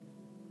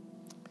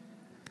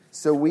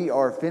So we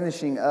are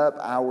finishing up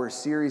our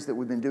series that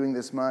we've been doing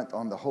this month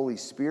on the Holy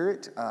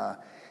Spirit.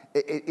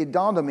 It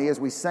dawned on me as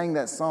we sang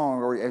that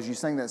song, or as you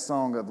sang that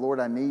song of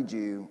Lord, I Need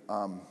You,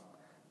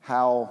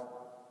 how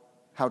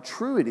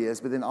true it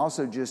is, but then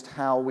also just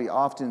how we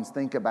often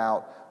think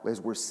about as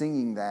we're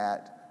singing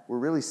that, we're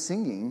really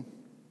singing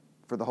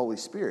for the Holy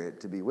Spirit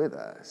to be with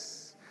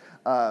us.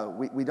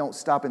 We don't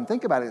stop and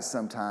think about it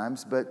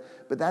sometimes, but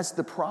that's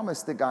the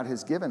promise that God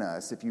has given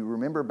us. If you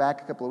remember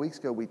back a couple of weeks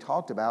ago, we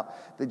talked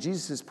about that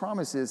Jesus'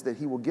 promise is that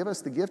He will give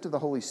us the gift of the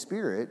Holy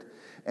Spirit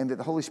and that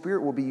the Holy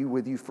Spirit will be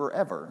with you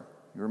forever.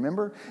 You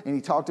remember? And He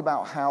talked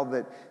about how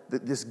that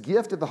this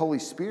gift of the Holy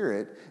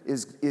Spirit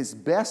is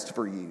best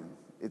for you.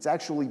 It's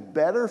actually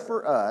better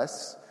for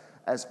us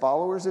as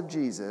followers of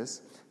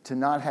Jesus to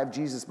not have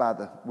Jesus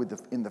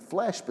in the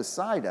flesh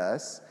beside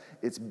us.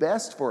 It's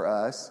best for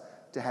us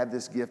to have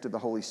this gift of the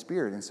Holy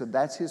Spirit. And so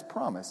that's His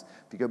promise.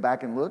 If you go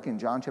back and look in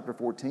John chapter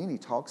 14, He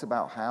talks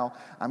about how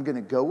I'm going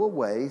to go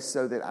away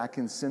so that I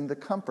can send the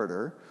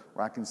Comforter,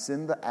 or I can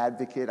send the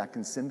Advocate, I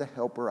can send the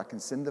Helper, I can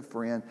send the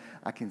Friend,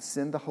 I can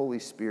send the Holy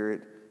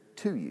Spirit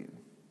to you.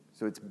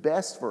 So it's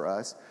best for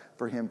us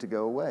for Him to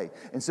go away.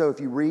 And so if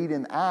you read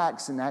in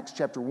Acts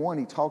chapter 1,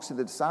 He talks to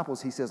the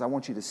disciples. He says, I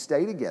want you to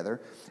stay together.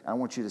 I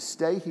want you to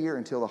stay here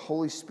until the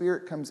Holy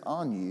Spirit comes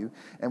on you.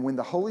 And when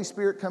the Holy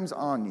Spirit comes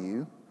on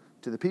you,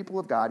 to the people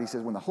of God, He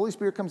says, when the Holy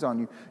Spirit comes on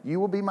you, you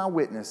will be my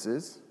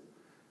witnesses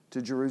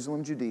to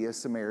Jerusalem, Judea,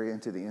 Samaria,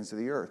 and to the ends of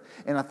the earth.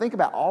 And I think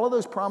about all of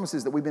those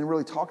promises that we've been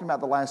really talking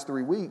about the last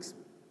 3 weeks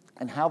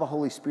and how the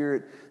Holy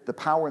Spirit, the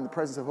power and the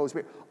presence of the Holy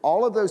Spirit,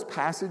 all of those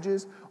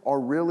passages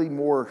are really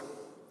more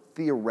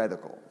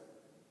theoretical,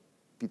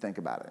 if you think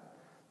about it.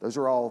 Those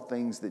are all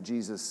things that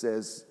Jesus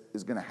says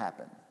is going to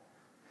happen.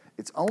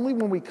 It's only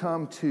when we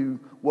come to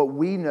what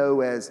we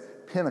know as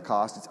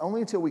Pentecost, it's only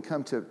until we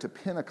come to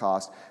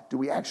Pentecost do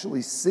we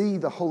actually see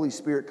the Holy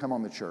Spirit come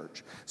on the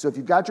church. So if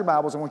you've got your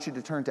Bibles, I want you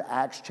to turn to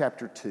Acts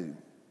chapter 2.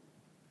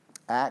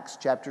 Acts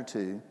chapter 2.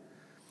 And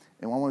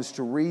I want us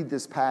to read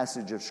this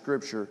passage of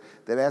Scripture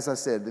that, as I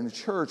said, in the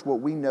church, what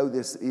we know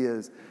this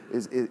is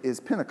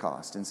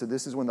Pentecost. And so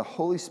this is when the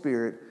Holy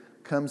Spirit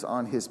comes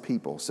on His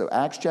people. So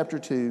Acts chapter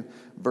 2,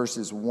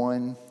 verses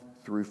 1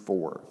 through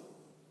 4.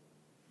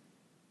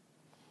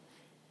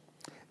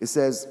 It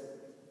says,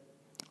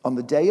 on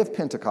the day of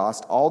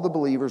Pentecost, all the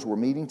believers were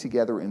meeting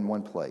together in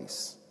one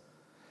place.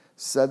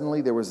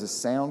 Suddenly there was a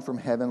sound from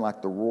heaven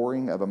like the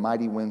roaring of a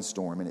mighty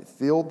windstorm, and it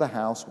filled the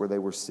house where they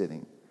were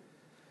sitting.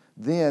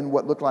 Then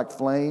what looked like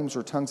flames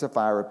or tongues of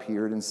fire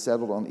appeared and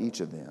settled on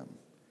each of them.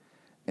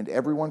 And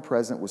everyone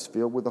present was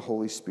filled with the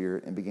Holy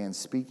Spirit and began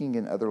speaking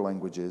in other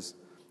languages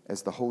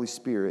as the Holy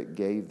Spirit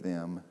gave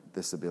them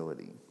this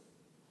ability.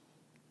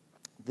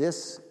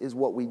 This is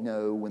what we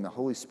know when the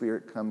Holy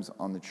Spirit comes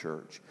on the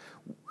church.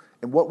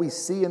 And what we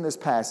see in this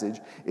passage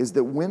is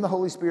that when the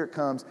Holy Spirit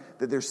comes,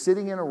 that they're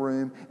sitting in a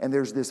room and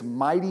there's this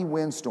mighty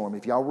windstorm.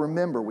 If y'all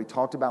remember, we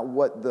talked about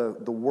what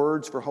the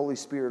words for Holy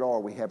Spirit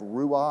are. We have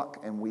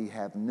ruach and we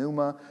have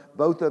pneuma.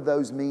 Both of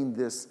those mean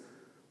this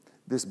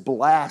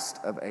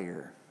blast of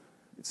air.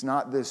 It's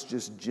not this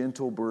just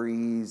gentle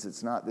breeze.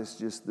 It's not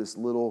this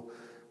little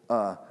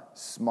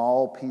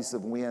small piece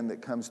of wind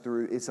that comes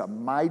through. It's a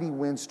mighty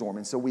windstorm.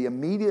 And so we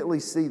immediately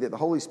see that the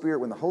Holy Spirit,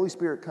 when the Holy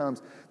Spirit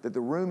comes, that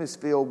the room is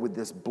filled with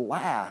this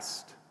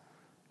blast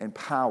and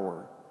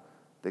power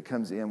that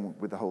comes in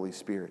with the Holy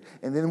Spirit.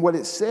 And then what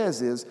it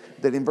says is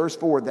that in verse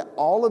 4, that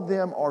all of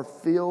them are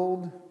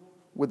filled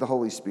with the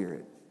Holy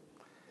Spirit.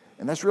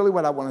 And that's really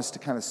what I want us to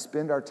kind of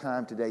spend our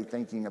time today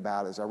thinking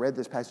about as I read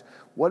this passage.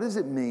 What does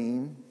it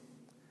mean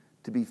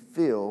to be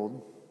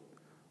filled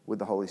with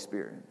the Holy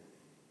Spirit?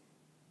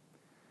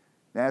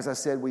 Now, as I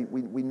said,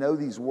 we know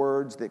these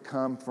words that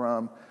come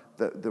from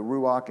the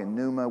ruach and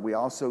pneuma. We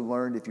also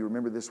learned, if you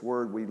remember this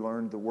word, we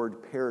learned the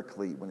word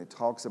paraclete when it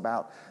talks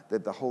about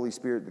that the Holy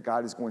Spirit, that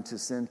God is going to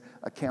send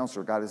a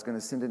counselor, God is going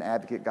to send an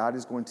advocate, God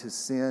is going to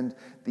send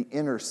the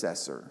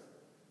intercessor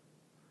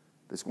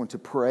that's going to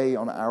pray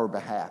on our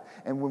behalf.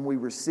 And when we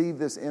receive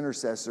this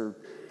intercessor,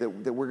 that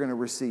we're going to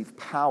receive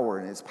power,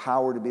 and it's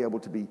power to be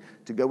able to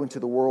go into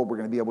the world. We're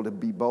going to be able to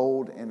be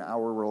bold in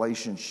our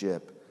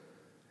relationship.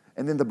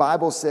 And then the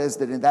Bible says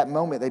that in that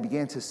moment they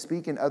began to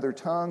speak in other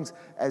tongues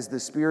as the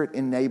Spirit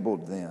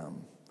enabled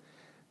them.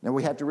 Now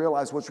we have to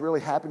realize what's really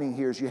happening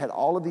here is you had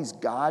all of these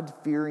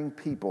God-fearing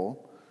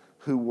people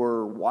who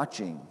were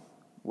watching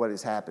what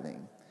is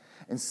happening.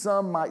 And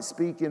some might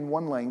speak in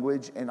one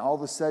language, and all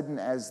of a sudden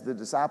as the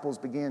disciples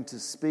began to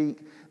speak,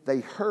 they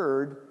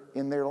heard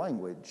in their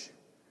language.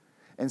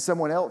 And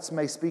someone else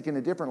may speak in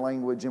a different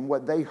language, and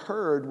what they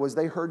heard was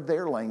they heard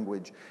their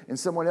language. And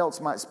someone else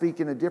might speak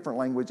in a different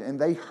language, and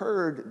they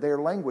heard their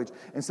language.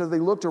 And so they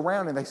looked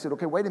around and they said,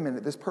 okay, wait a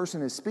minute, this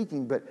person is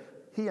speaking, but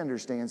he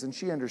understands, and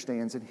she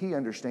understands, and he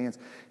understands.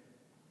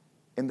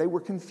 And they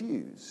were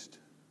confused.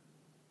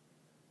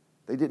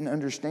 They didn't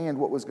understand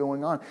what was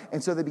going on.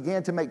 And so they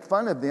began to make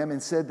fun of them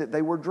and said that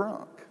they were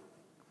drunk.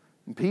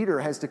 And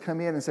Peter has to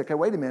come in and say, okay,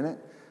 wait a minute,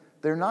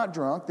 they're not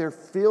drunk, they're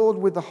filled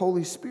with the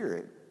Holy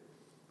Spirit.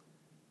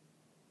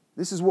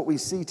 This is what we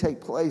see take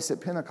place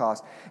at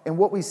Pentecost. And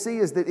what we see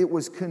is that it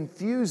was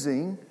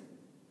confusing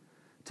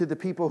to the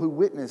people who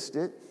witnessed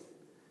it.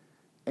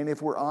 And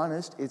if we're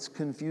honest, it's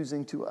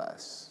confusing to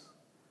us.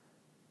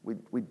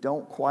 We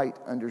don't quite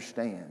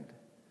understand.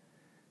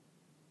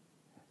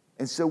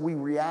 And so we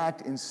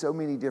react in so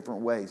many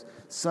different ways.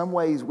 Some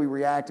ways we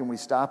react and we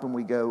stop and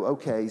we go,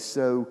 okay,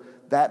 so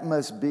that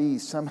must be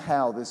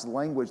somehow this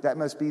language, that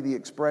must be the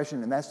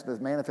expression, and that's the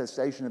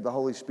manifestation of the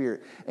Holy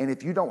Spirit. And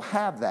if you don't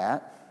have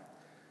that,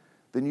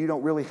 then you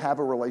don't really have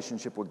a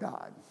relationship with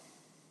God.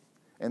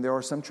 And there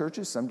are some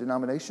churches, some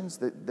denominations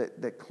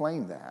that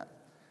claim that.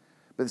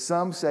 But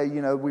some say,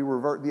 we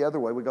revert the other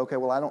way. We go, okay,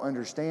 well, I don't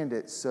understand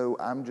it, so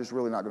I'm just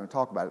really not going to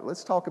talk about it.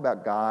 Let's talk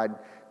about God,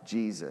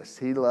 Jesus.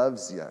 He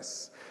loves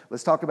us.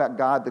 Let's talk about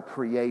God, the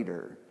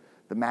Creator,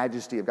 the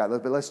majesty of God.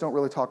 But let's don't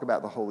really talk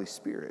about the Holy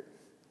Spirit.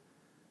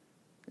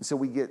 And so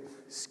we get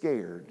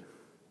scared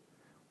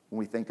when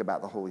we think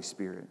about the Holy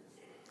Spirit.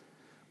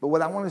 But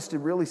what I want us to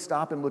really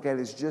stop and look at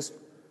is just,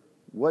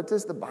 what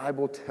does the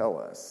Bible tell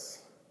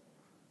us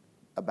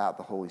about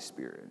the Holy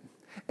Spirit?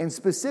 And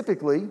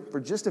specifically,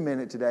 for just a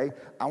minute today,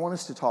 I want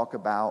us to talk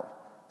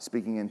about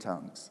speaking in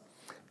tongues.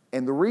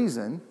 And the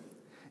reason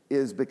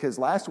is because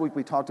last week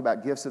we talked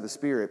about gifts of the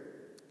Spirit,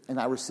 and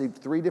I received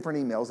 3 different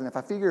emails. And if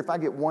I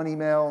get one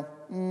email,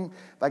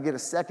 if I get a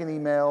second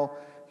email,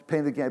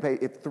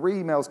 if 3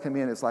 emails come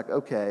in, it's like,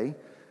 okay.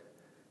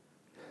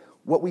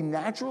 What we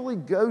naturally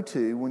go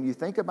to when you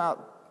think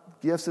about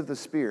gifts of the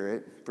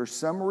Spirit, for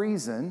some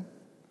reason,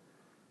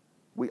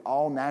 we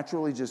all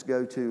naturally just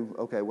go to,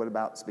 okay, what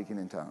about speaking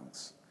in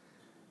tongues?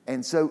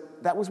 And so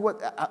that was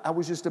what, I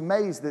was just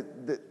amazed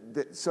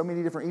that so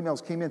many different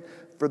emails came in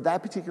for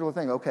that particular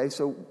thing. Okay,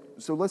 so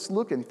let's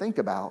look and think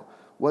about,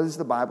 what does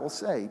the Bible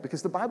say?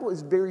 Because the Bible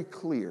is very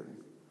clear.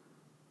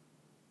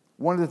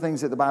 One of the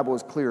things that the Bible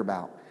is clear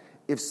about,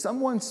 if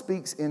someone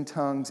speaks in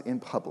tongues in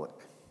public,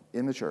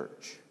 in the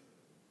church,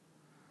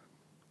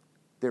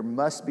 there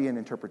must be an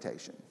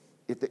interpretation.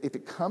 If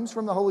it comes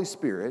from the Holy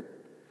Spirit,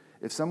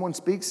 if someone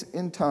speaks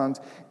in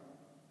tongues,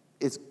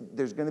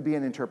 there's going to be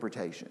an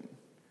interpretation.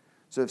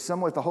 So if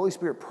the Holy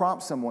Spirit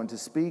prompts someone to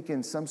speak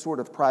in some sort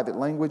of private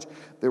language,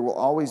 there will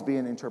always be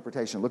an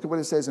interpretation. Look at what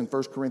it says in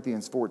 1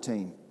 Corinthians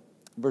 14,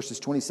 verses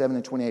 27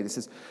 and 28. It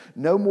says,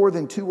 "No more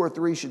than 2 or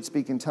 3 should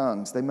speak in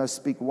tongues. They must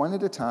speak one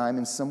at a time,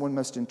 and someone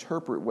must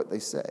interpret what they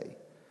say.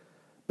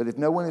 But if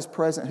no one is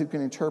present who can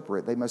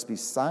interpret, they must be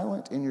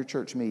silent in your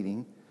church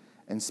meeting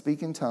and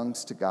speak in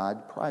tongues to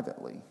God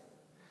privately."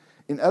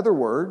 In other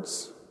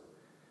words,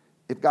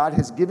 if God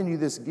has given you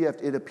this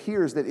gift, it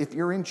appears that if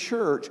you're in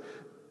church,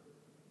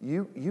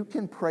 you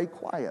can pray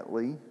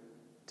quietly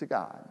to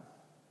God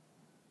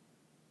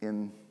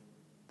in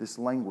this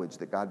language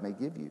that God may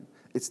give you.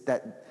 It's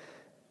that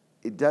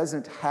it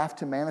doesn't have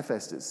to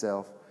manifest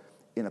itself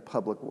in a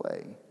public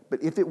way.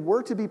 But if it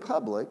were to be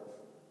public,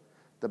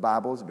 the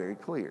Bible is very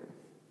clear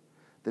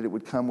that it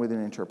would come with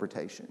an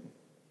interpretation.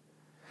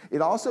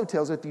 It also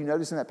tells, if you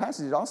notice in that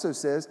passage, it also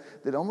says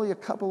that only a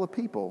couple of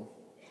people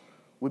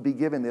would be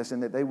given this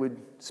and that they would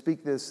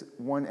speak this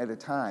one at a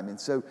time. And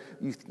so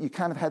you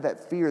kind of had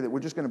that fear that we're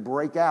just going to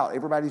break out.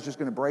 Everybody's just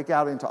going to break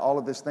out into all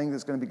of this thing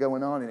that's going to be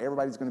going on, and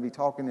everybody's going to be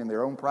talking in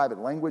their own private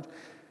language.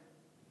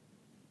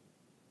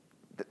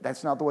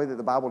 That's not the way that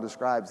the Bible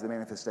describes the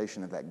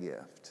manifestation of that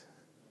gift.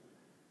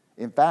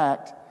 In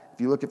fact,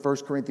 if you look at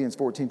 1 Corinthians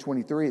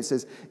 14:23, it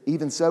says,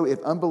 "Even so, if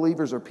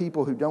unbelievers or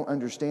people who don't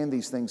understand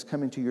these things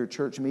come into your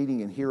church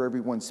meeting and hear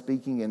everyone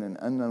speaking in an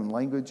unknown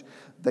language,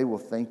 they will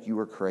think you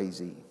are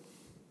crazy."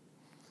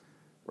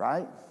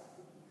 Right?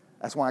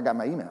 That's why I got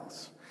my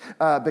emails.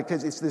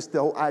 Because it's the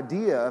whole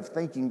idea of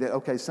thinking that,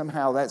 okay,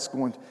 somehow what's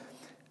going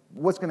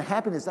to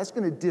happen is that's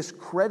going to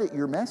discredit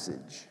your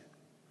message.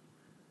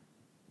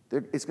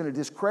 It's going to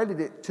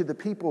discredit it to the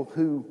people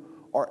who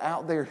are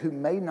out there who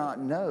may not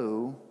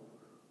know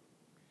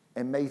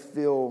and may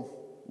feel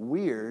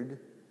weird.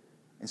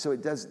 And so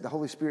the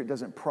Holy Spirit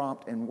doesn't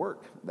prompt and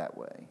work that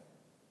way.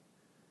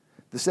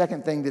 The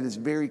second thing that is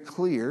very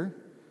clear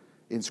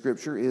in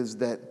Scripture is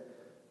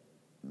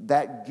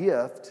that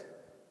gift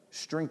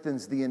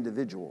strengthens the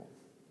individual.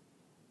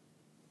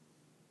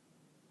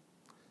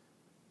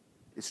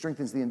 It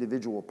strengthens the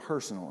individual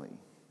personally.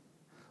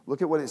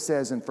 Look at what it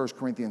says in 1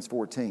 Corinthians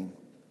 14.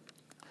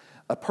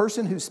 "A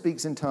person who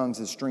speaks in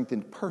tongues is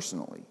strengthened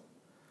personally,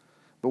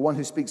 but one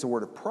who speaks a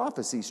word of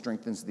prophecy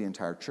strengthens the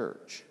entire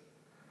church.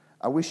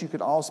 I wish you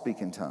could all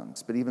speak in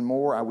tongues, but even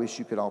more, I wish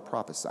you could all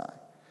prophesy.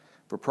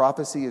 For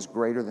prophecy is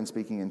greater than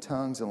speaking in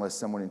tongues unless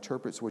someone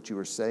interprets what you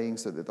are saying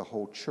so that the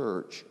whole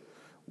church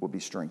will be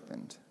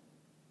strengthened."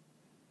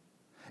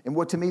 And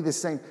what to me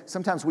this saying,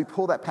 sometimes we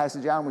pull that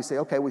passage out and we say,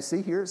 okay, we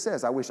see here it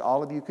says, "I wish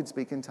all of you could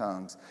speak in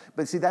tongues."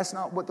 But see, that's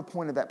not what the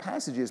point of that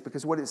passage is,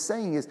 because what it's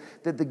saying is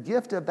that the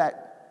gift of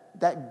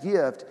that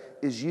gift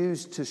is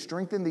used to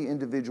strengthen the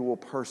individual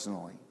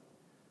personally.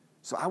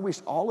 So I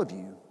wish all of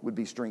you would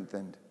be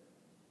strengthened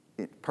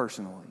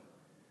personally.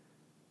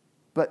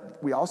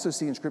 But we also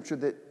see in Scripture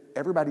that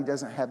everybody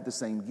doesn't have the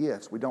same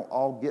gifts. We don't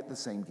all get the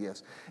same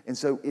gifts. And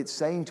so it's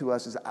saying to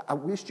us is, I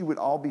wish you would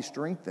all be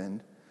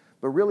strengthened,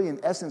 but really in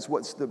essence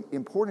what's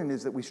important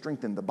is that we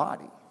strengthen the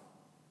body.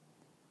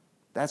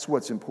 That's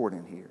what's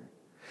important here.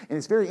 And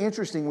it's very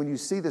interesting when you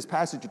see this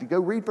passage. If you go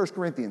read 1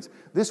 Corinthians,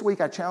 this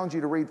week I challenge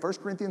you to read 1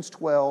 Corinthians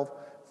 12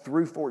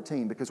 through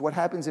 14, because what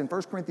happens in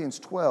 1 Corinthians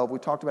 12, we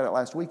talked about it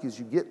last week, is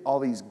you get all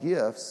these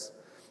gifts,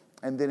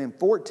 and then in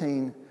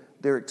 14,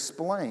 they're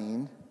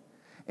explained,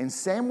 and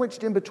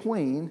sandwiched in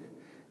between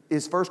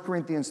is 1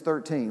 Corinthians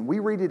 13. We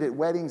read it at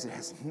weddings. It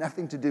has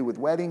nothing to do with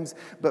weddings,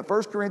 but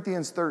 1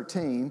 Corinthians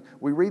 13,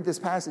 we read this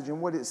passage,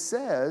 and what it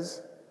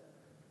says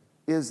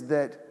is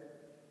that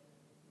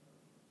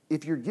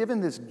if you're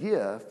given this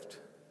gift,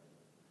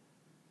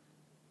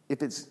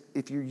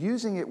 if you're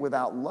using it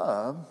without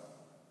love,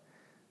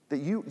 that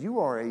you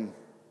are a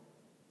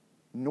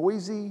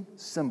noisy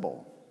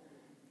cymbal.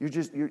 You're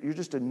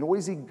just a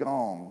noisy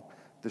gong,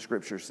 the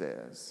scripture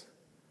says.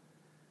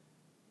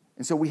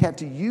 And so we have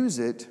to use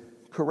it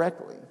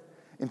correctly.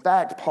 In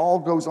fact, Paul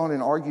goes on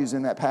and argues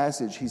in that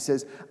passage. He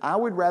says, I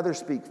would rather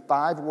speak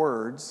 5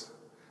 words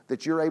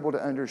that you're able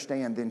to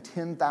understand than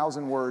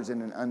 10,000 words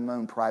in an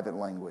unknown private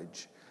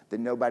language that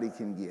nobody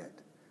can get.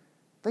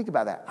 Think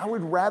about that. I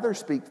would rather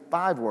speak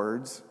 5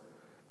 words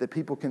that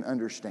people can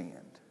understand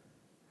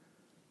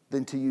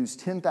than to use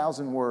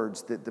 10,000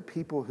 words that the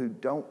people who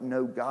don't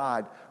know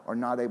God are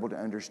not able to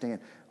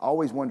understand. I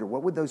always wonder,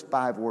 what would those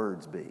 5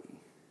 words be?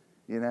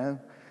 You know?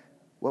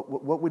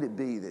 What would it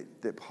be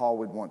that Paul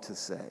would want to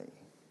say?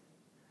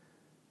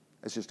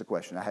 That's just a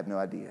question. I have no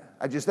idea.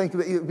 I just think it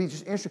would be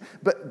just interesting.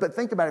 But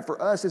think about it.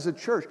 For us as a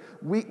church,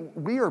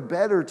 we are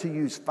better to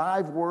use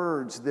 5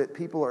 words that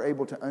people are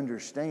able to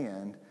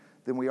understand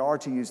than we are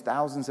to use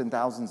thousands and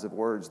thousands of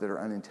words that are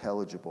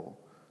unintelligible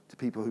to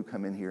people who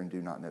come in here and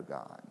do not know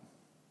God.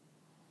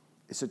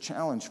 It's a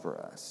challenge for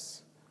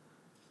us.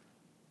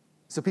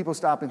 So people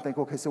stop and think,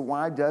 okay, so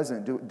why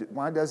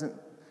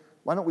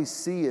don't we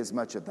see as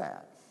much of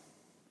that?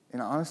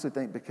 And I honestly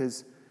think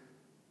because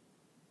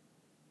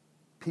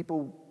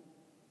people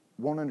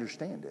won't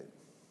understand it.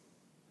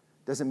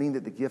 Doesn't mean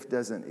that the gift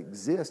doesn't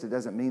exist. It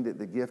doesn't mean that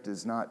the gift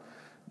is not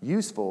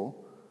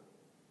useful,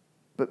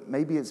 but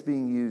maybe it's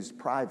being used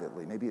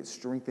privately. Maybe it's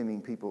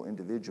strengthening people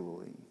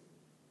individually.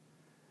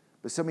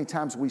 But so many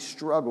times we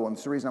struggle, and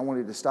it's the reason I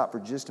wanted to stop for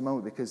just a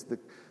moment, because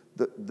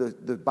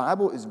the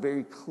Bible is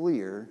very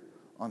clear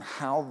on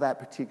how that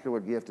particular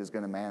gift is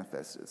going to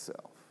manifest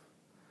itself.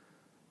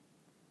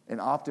 And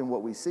often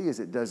what we see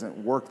is it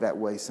doesn't work that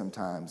way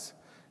sometimes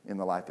in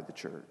the life of the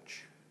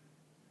church.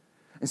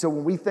 And so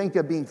when we think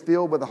of being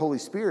filled with the Holy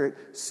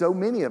Spirit, so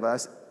many of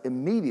us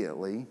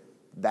immediately,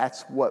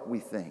 that's what we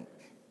think.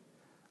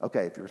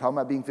 Okay, if you're talking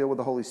about being filled with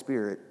the Holy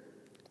Spirit,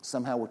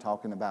 somehow we're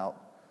talking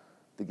about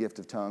the gift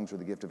of tongues or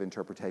the gift of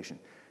interpretation.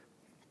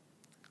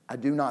 I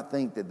do not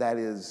think that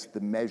is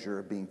the measure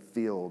of being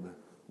filled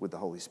with the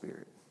Holy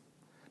Spirit.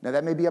 Now,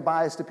 that may be a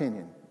biased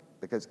opinion,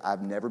 because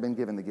I've never been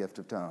given the gift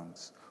of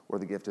tongues or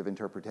the gift of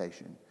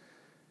interpretation.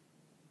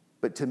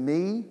 But to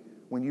me,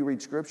 when you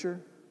read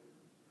Scripture,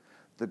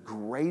 the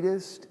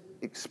greatest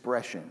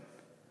expression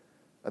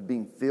of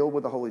being filled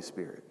with the Holy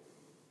Spirit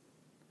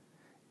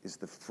is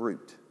the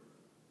fruit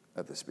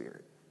of the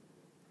Spirit.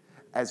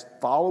 As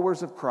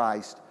followers of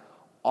Christ,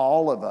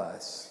 all of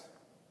us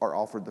are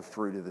offered the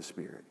fruit of the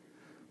Spirit.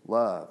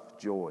 Love,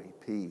 joy,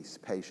 peace,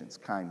 patience,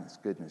 kindness,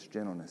 goodness,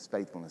 gentleness,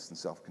 faithfulness, and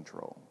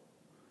self-control.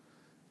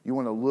 You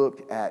want to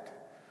look at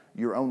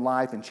your own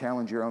life and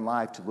challenge your own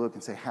life to look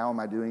and say, how am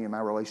I doing in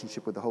my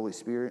relationship with the Holy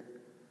Spirit?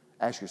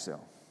 Ask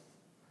yourself,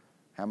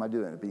 how am I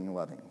doing at being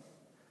loving,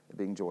 at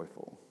being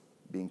joyful,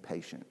 being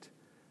patient?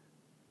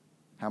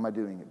 How am I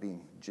doing at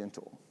being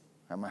gentle?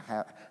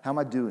 How am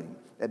I doing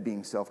at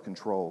being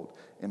self-controlled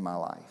in my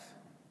life?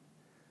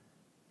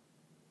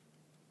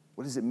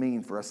 What does it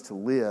mean for us to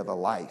live a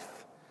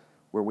life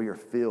where we are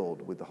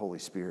filled with the Holy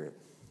Spirit?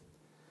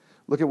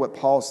 Look at what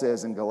Paul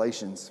says in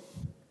Galatians.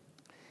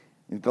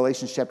 In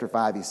Galatians chapter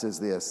 5, he says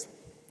this,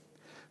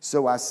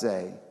 "So I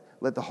say,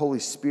 let the Holy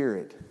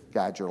Spirit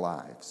guide your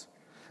lives.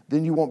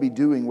 Then you won't be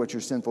doing what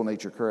your sinful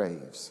nature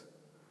craves.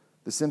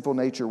 The sinful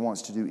nature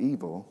wants to do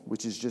evil,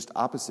 which is just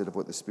opposite of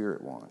what the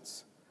Spirit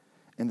wants.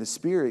 And the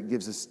Spirit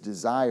gives us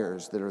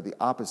desires that are the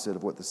opposite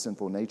of what the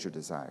sinful nature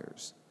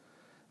desires.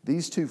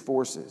 These two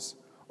forces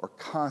are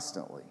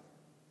constantly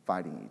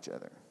fighting each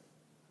other."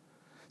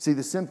 See,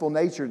 the sinful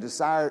nature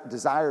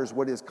desires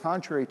what is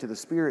contrary to the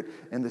Spirit,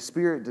 and the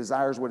Spirit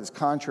desires what is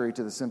contrary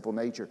to the sinful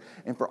nature.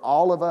 And for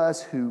all of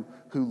us who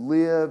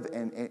live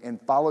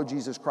and follow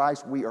Jesus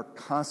Christ, we are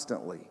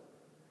constantly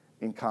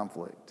in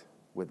conflict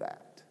with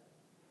that.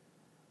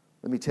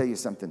 Let me tell you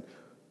something.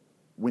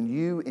 When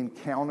you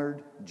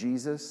encountered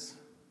Jesus,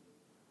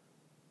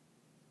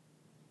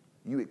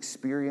 you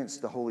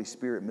experienced the Holy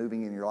Spirit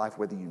moving in your life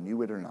whether you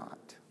knew it or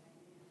not.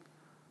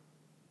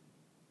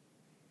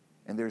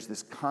 And there's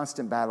this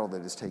constant battle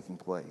that is taking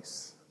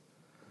place.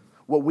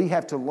 What we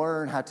have to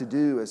learn how to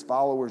do as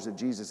followers of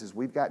Jesus is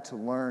we've got to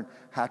learn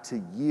how to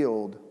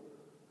yield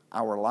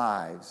our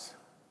lives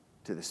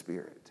to the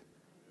Spirit.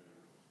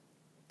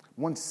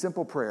 One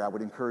simple prayer I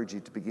would encourage you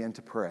to begin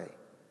to pray.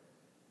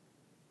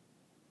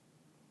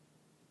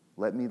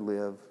 Let me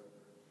live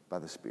by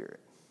the Spirit.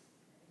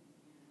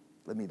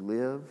 Let me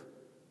live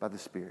by the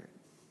Spirit.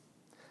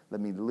 Let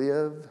me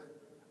live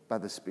by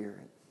the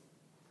Spirit.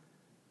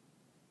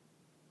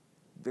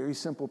 Very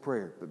simple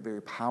prayer, but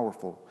very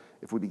powerful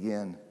if we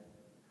begin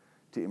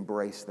to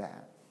embrace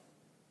that.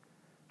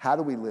 How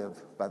do we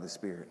live by the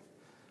Spirit?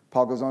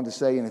 Paul goes on to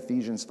say in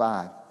Ephesians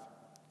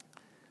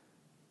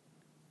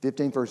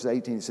 5:15 verse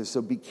 18, it says,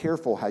 so be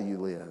careful how you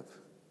live.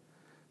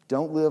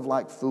 Don't live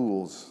like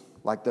fools,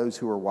 like those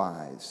who are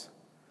wise.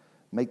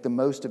 Make the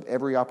most of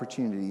every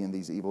opportunity in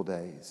these evil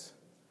days.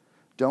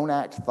 Don't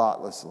act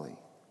thoughtlessly,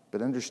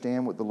 but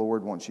understand what the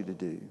Lord wants you to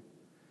do.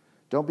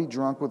 Don't be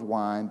drunk with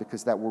wine,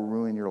 because that will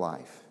ruin your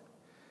life.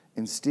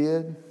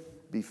 Instead,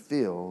 be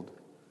filled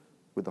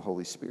with the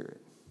Holy Spirit.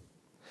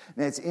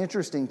 Now, it's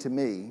interesting to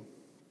me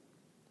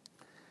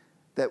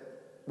that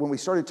when we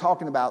started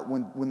talking about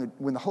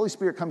when the Holy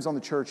Spirit comes on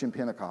the church in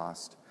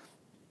Pentecost,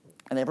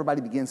 and everybody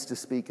begins to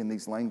speak in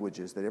these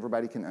languages that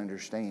everybody can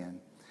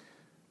understand,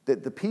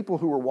 that the people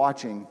who were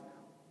watching,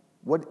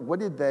 what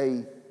did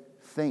they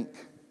think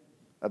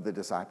of the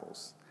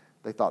disciples?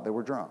 They thought they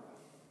were drunk.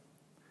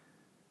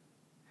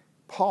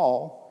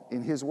 Paul,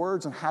 in his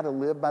words on how to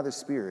live by the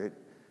Spirit,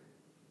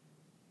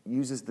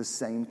 uses the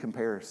same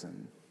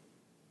comparison.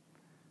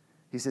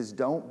 He says,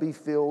 don't be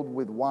filled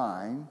with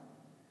wine,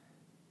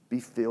 be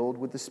filled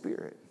with the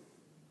Spirit.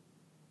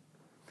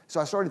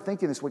 So I started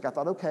thinking this week, I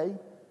thought, okay,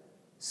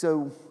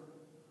 so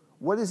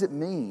what does it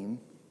mean?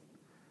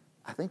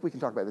 I think we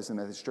can talk about this in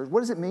the Methodist Church. What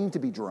does it mean to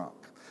be drunk?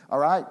 All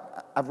right?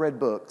 I've read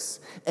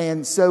books.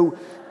 And so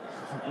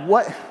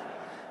what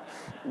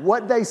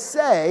they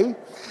say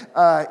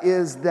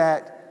is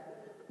that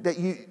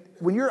you,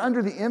 when you're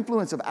under the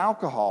influence of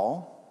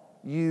alcohol,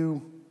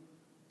 you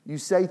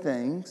say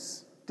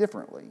things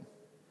differently.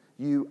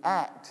 You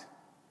act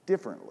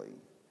differently.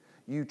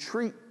 You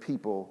treat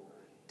people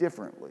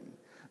differently.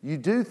 You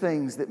do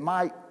things that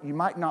you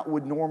might not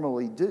would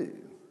normally do.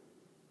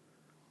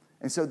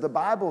 And so the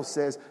Bible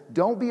says,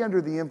 don't be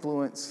under the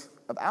influence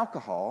of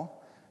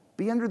alcohol.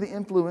 Be under the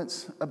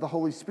influence of the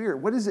Holy Spirit.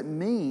 What does it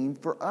mean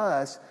for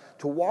us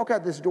to walk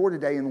out this door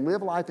today and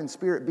live life in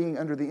Spirit, being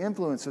under the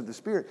influence of the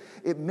Spirit?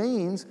 It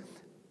means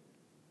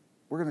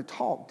we're going to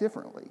talk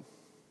differently.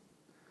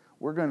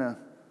 We're going to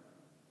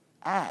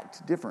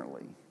act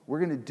differently. We're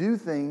going to do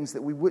things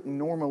that we wouldn't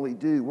normally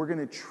do. We're going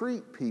to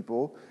treat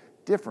people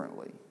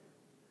differently.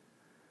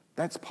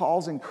 That's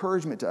Paul's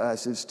encouragement to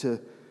us, is to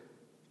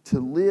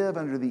live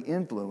under the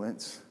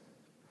influence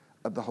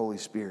of the Holy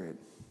Spirit.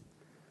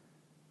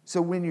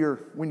 So when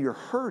you're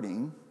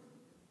hurting,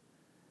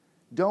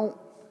 don't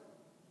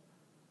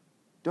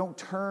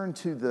turn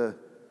to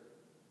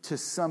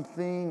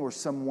something or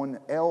someone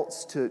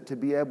else to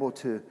be able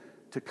to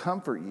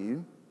comfort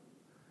you.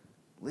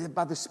 Live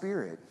by the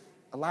Spirit.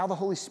 Allow the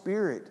Holy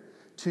Spirit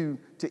to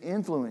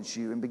influence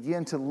you and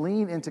begin to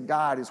lean into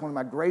God. Is one of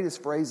my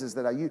greatest phrases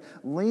that I use.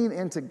 Lean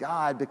into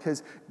God,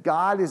 because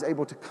God is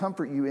able to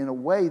comfort you in a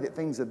way that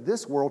things of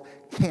this world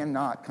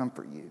cannot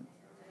comfort you.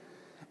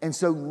 And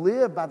so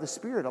live by the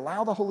Spirit.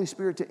 Allow the Holy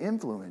Spirit to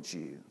influence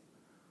you.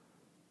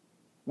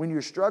 When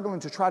you're struggling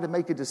to try to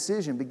make a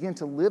decision, begin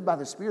to live by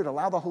the Spirit.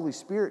 Allow the Holy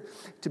Spirit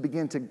to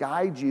begin to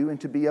guide you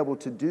and to be able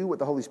to do what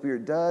the Holy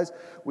Spirit does,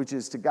 which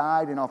is to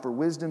guide and offer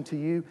wisdom to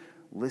you.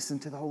 Listen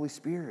to the Holy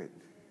Spirit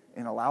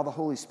and allow the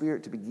Holy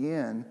Spirit to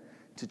begin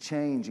to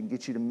change and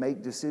get you to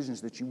make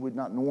decisions that you would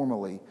not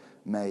normally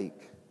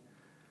make.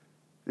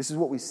 This is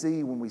what we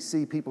see when we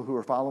see people who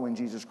are following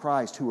Jesus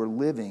Christ, who are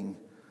living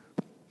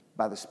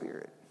by the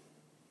Spirit.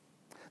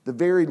 The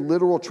very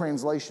literal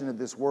translation of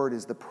this word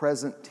is the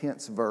present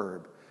tense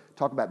verb.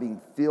 Talk about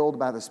being filled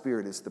by the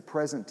Spirit. It's the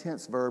present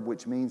tense verb,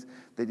 which means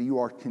that you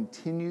are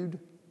continued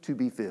to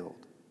be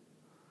filled.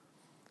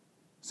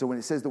 So when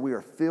it says that we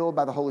are filled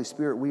by the Holy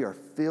Spirit, we are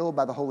filled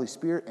by the Holy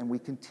Spirit, and we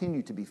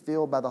continue to be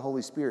filled by the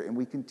Holy Spirit, and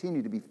we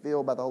continue to be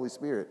filled by the Holy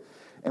Spirit,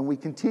 and we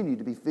continue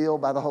to be filled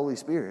by the Holy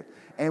Spirit,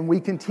 and we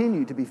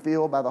continue to be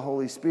filled by the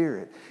Holy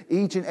Spirit.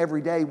 Each and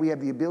every day we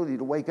have the ability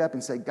to wake up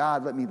and say,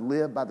 God, let me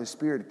live by the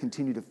Spirit.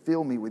 Continue to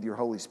fill me with your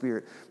Holy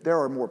Spirit.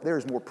 There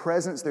is more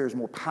presence. There is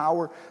more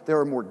power.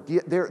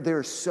 There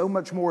is so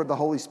much more of the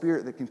Holy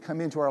Spirit that can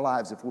come into our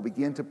lives if we'll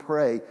begin to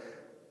pray,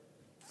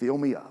 fill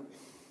me up.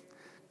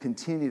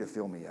 Continue to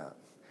fill me up,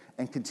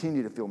 and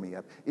continue to fill me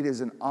up. It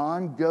is an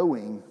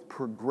ongoing,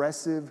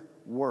 progressive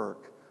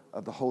work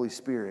of the Holy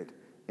Spirit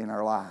in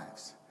our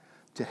lives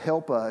to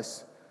help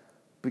us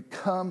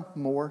become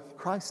more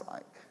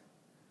Christ-like.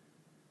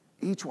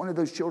 Each one of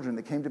those children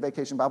that came to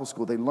Vacation Bible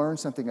School, they learned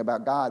something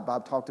about God.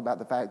 Bob talked about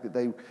the fact that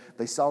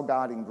they saw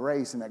God in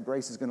grace, and that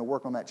grace is going to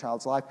work on that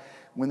child's life.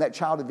 When that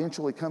child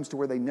eventually comes to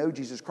where they know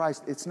Jesus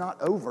Christ, it's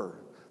not over.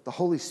 The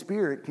Holy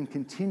Spirit can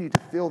continue to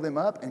fill them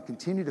up and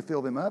continue to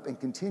fill them up and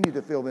continue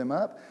to fill them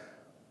up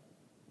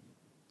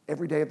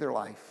every day of their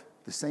life.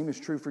 The same is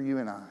true for you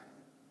and I.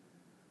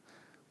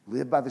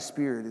 Live by the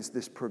Spirit is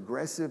this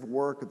progressive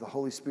work of the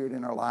Holy Spirit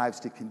in our lives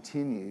to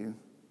continue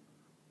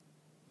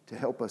to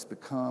help us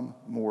become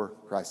more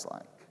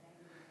Christ-like.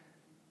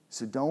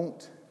 So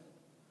don't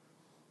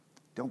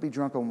be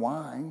drunk on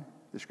wine,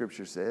 the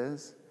scripture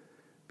says.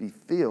 Be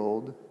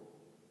filled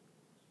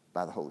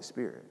by the Holy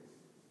Spirit.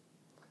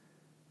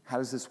 How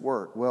does this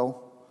work?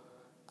 Well,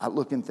 I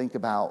look and think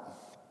about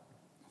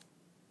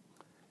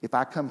if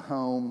I come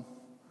home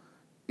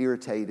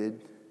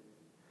irritated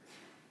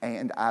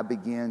and I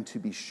begin to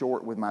be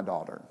short with my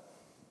daughter.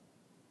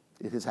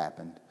 It has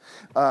happened.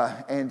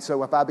 And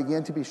so if I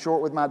begin to be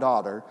short with my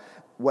daughter,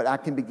 what I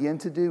can begin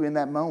to do in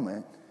that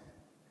moment,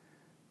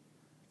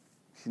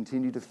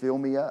 continue to fill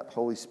me up,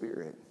 Holy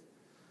Spirit.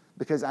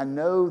 Because I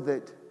know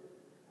that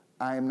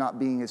I am not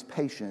being as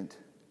patient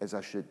as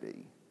I should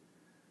be.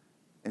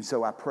 And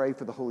so I pray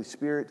for the Holy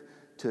Spirit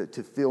to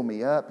fill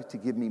me up, to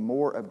give me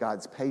more of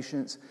God's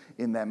patience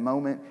in that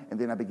moment, and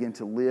then I begin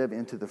to live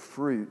into the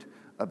fruit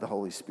of the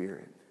Holy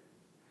Spirit.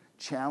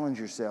 Challenge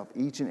yourself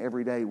each and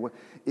every day.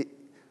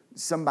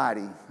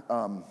 Somebody,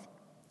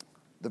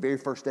 the very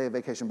first day of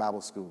Vacation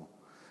Bible School,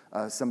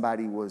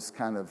 somebody was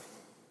had a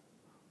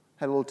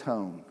little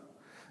tone.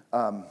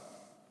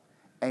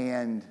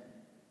 And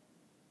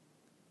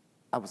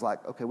I was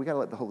like, okay, we got to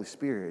let the Holy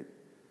Spirit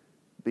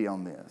be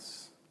on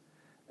this.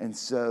 And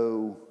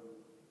so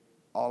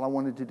all I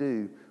wanted to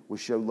do was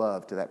show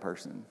love to that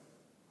person.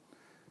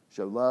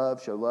 Show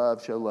love, show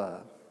love, show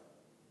love.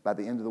 By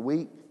the end of the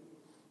week,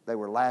 they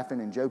were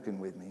laughing and joking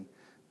with me.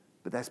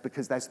 But that's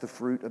because that's the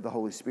fruit of the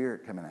Holy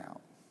Spirit coming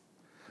out.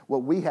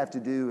 What we have to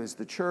do as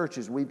the church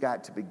is we've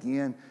got to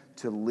begin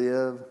to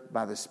live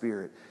by the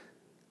Spirit.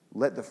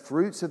 Let the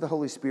fruits of the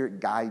Holy Spirit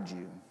guide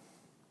you.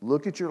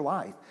 Look at your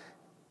life.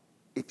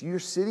 If you're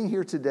sitting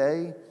here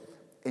today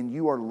and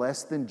you are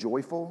less than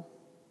joyful,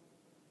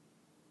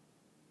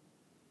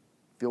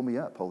 fill me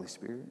up, Holy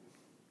Spirit.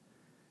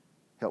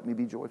 Help me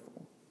be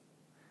joyful.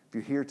 If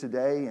you're here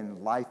today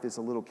and life is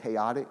a little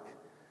chaotic,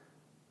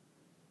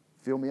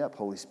 fill me up,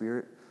 Holy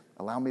Spirit.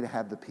 Allow me to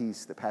have the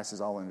peace that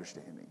passes all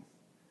understanding.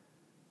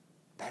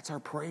 That's our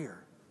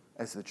prayer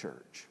as the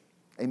church.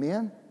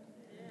 Amen?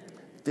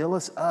 Fill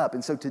us up.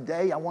 And so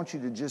today I want you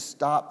to just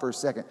stop for a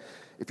second.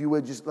 If you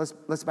would, just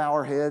let's bow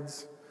our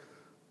heads,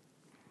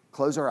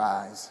 close our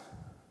eyes.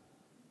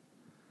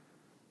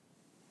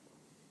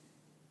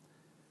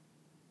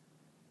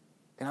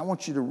 And I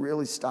want you to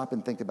really stop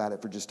and think about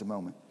it for just a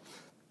moment.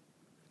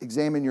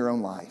 Examine your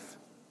own life.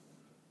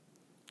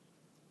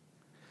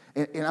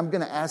 And I'm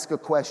going to ask a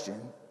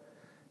question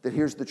that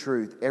here's the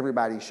truth.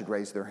 Everybody should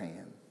raise their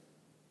hand.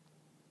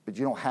 But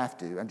you don't have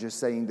to. I'm just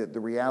saying that the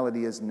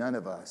reality is none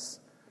of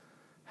us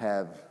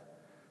have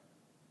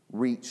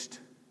reached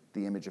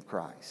the image of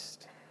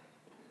Christ.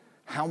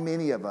 How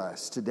many of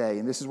us today,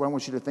 and this is what I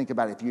want you to think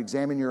about, if you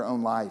examine your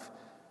own life,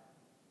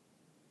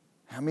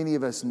 how many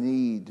of us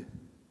need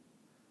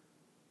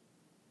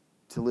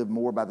to live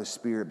more by the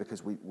Spirit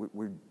because we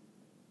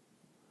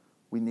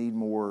need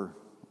more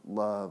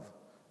love,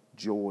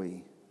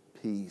 joy,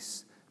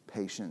 peace,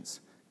 patience,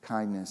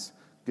 kindness,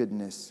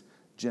 goodness,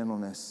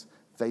 gentleness,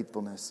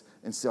 faithfulness,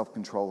 and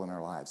self-control in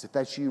our lives. If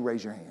that's you,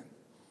 raise your hand.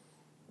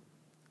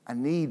 I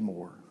need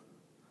more.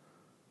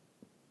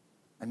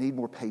 I need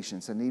more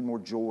patience. I need more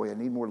joy. I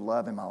need more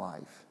love in my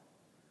life.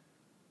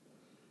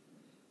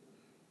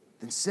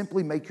 Then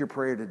simply make your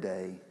prayer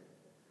today,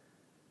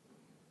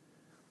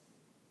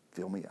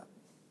 fill me up.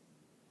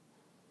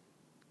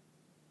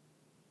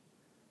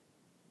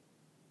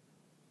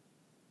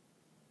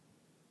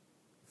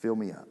 Fill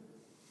me up.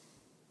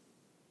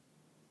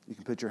 You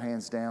can put your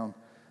hands down.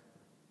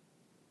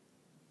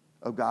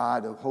 Oh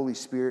God, oh Holy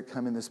Spirit,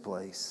 come in this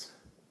place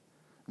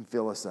and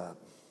fill us up.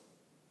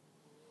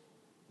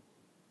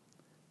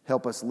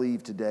 Help us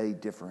leave today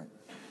different.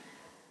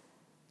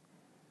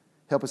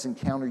 Help us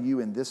encounter you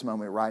in this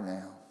moment right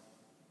now.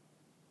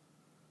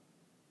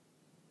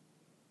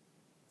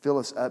 Fill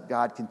us up,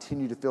 God.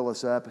 Continue to fill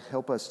us up.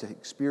 Help us to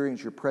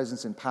experience your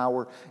presence and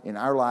power in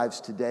our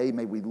lives today.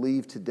 May we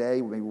leave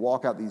today, may we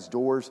walk out these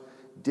doors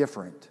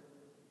different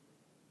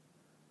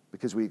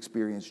because we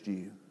experienced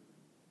you.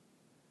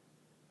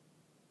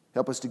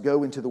 Help us to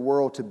go into the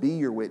world to be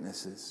your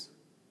witnesses.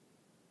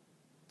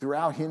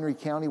 Throughout Henry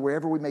County,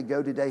 wherever we may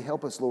go today,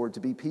 help us, Lord,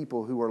 to be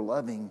people who are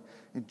loving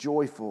and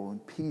joyful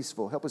and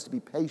peaceful. Help us to be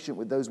patient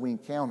with those we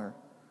encounter.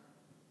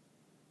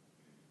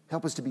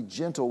 Help us to be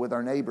gentle with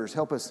our neighbors.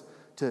 Help us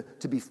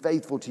to be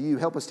faithful to you.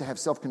 Help us to have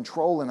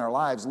self-control in our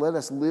lives. Let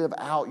us live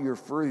out your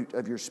fruit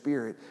of your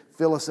Spirit.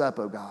 Fill us up,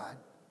 oh God.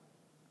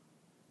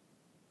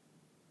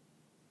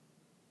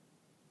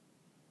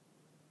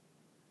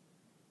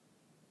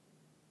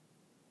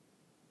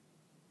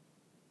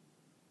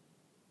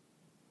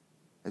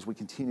 As we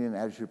continue in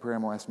attitude of prayer,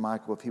 I'm going to ask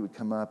Michael if he would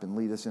come up and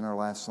lead us in our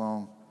last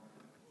song.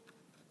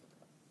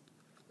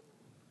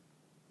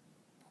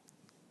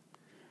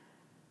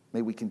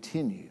 May we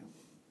continue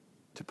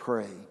to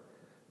pray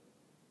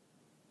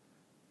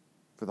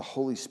for the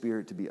Holy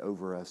Spirit to be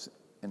over us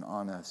and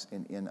on us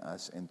and in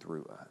us and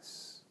through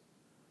us.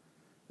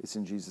 It's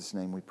in Jesus'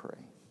 name we pray.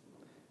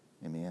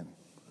 Amen.